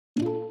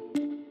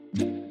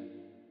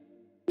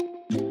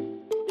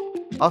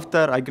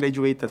After I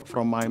graduated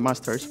from my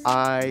master's,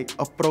 I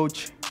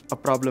approached a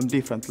problem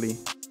differently.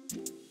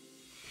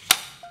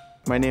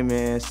 My name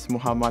is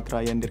Muhammad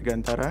Ryan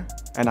Dirgantara,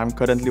 and I'm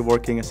currently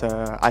working as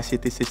an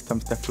ICT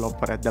systems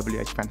developer at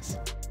WH.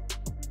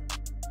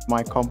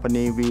 My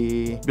company,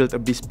 we build a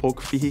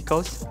bespoke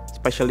vehicles,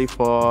 especially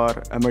for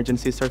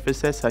emergency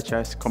services such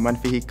as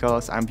command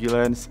vehicles,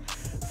 ambulance,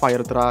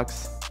 fire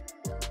trucks.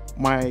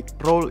 My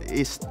role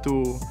is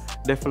to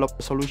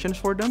develop solutions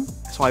for them.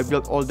 So I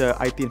built all the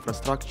IT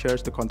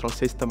infrastructures, the control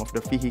system of the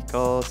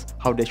vehicles,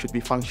 how they should be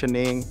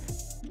functioning.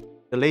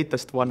 The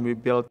latest one, we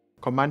built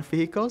command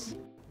vehicles.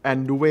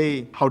 And the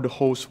way how the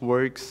hose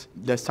works,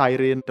 the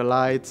siren, the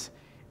lights,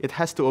 it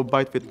has to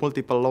abide with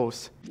multiple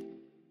laws.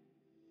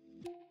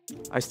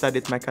 I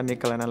studied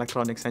mechanical and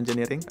electronics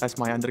engineering as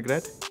my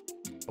undergrad.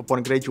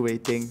 Upon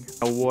graduating,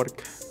 I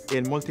worked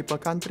in multiple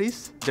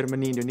countries,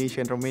 Germany, Indonesia,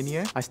 and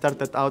Romania. I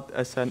started out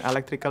as an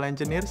electrical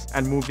engineer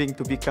and moving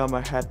to become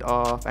a head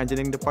of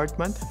engineering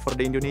department for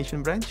the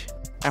Indonesian branch.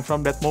 And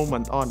from that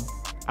moment on,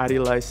 I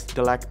realized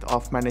the lack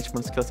of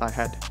management skills I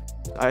had.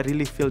 I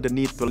really feel the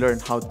need to learn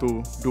how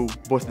to do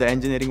both the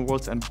engineering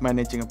worlds and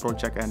managing a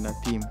project and a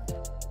team.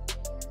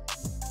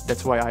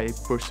 That's why I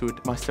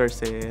pursued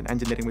Masters in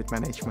Engineering with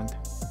Management.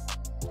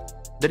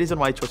 The reason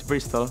why I chose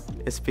Bristol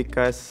is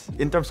because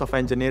in terms of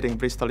engineering,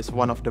 Bristol is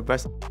one of the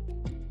best.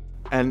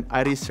 And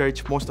I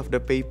researched most of the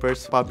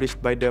papers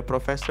published by the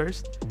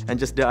professors, and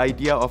just the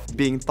idea of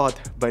being taught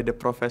by the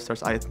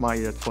professors I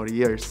admired for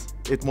years.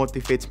 It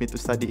motivates me to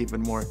study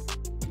even more.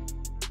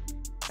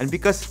 And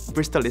because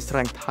Bristol is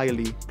ranked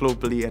highly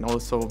globally and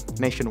also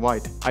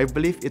nationwide, I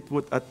believe it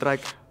would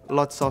attract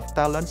lots of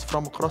talents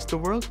from across the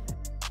world.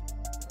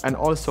 And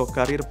also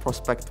career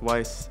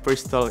prospect-wise,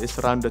 Bristol is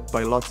surrounded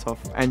by lots of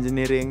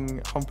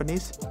engineering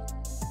companies.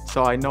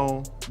 So I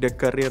know the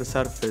career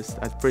service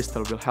at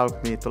Bristol will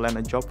help me to land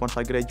a job once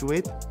I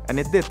graduate, and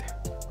it did.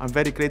 I'm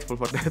very grateful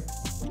for that.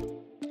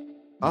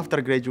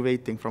 After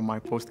graduating from my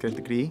postgrad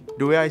degree,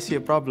 the way I see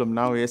a problem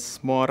now is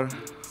more,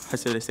 how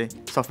should I say,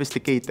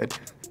 sophisticated.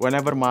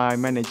 Whenever my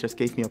managers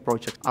gave me a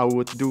project, I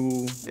would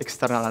do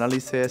external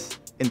analysis,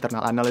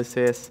 internal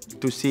analysis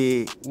to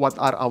see what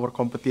are our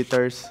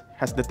competitors,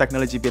 has the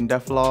technology been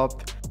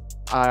developed.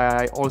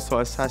 I also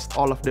assessed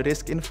all of the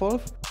risk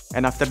involved,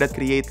 and after that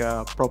create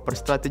a proper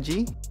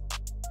strategy.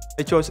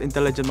 I chose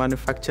intelligent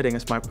manufacturing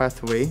as my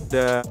pathway.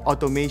 The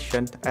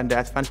automation and the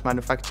advanced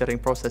manufacturing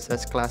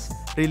processes class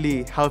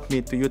really helped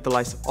me to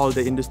utilize all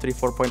the Industry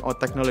 4.0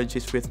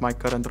 technologies with my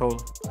current role.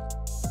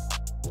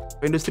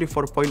 Industry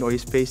 4.0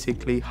 is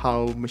basically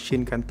how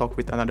machine can talk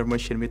with another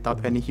machine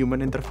without any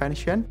human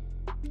intervention.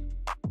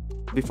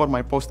 Before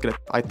my postgrad,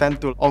 I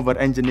tend to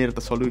over-engineer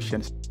the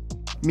solutions.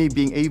 Me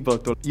being able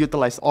to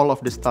utilize all of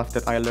the stuff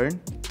that I learned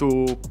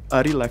to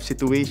real-life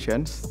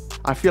situations,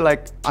 I feel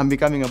like I'm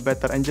becoming a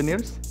better engineer.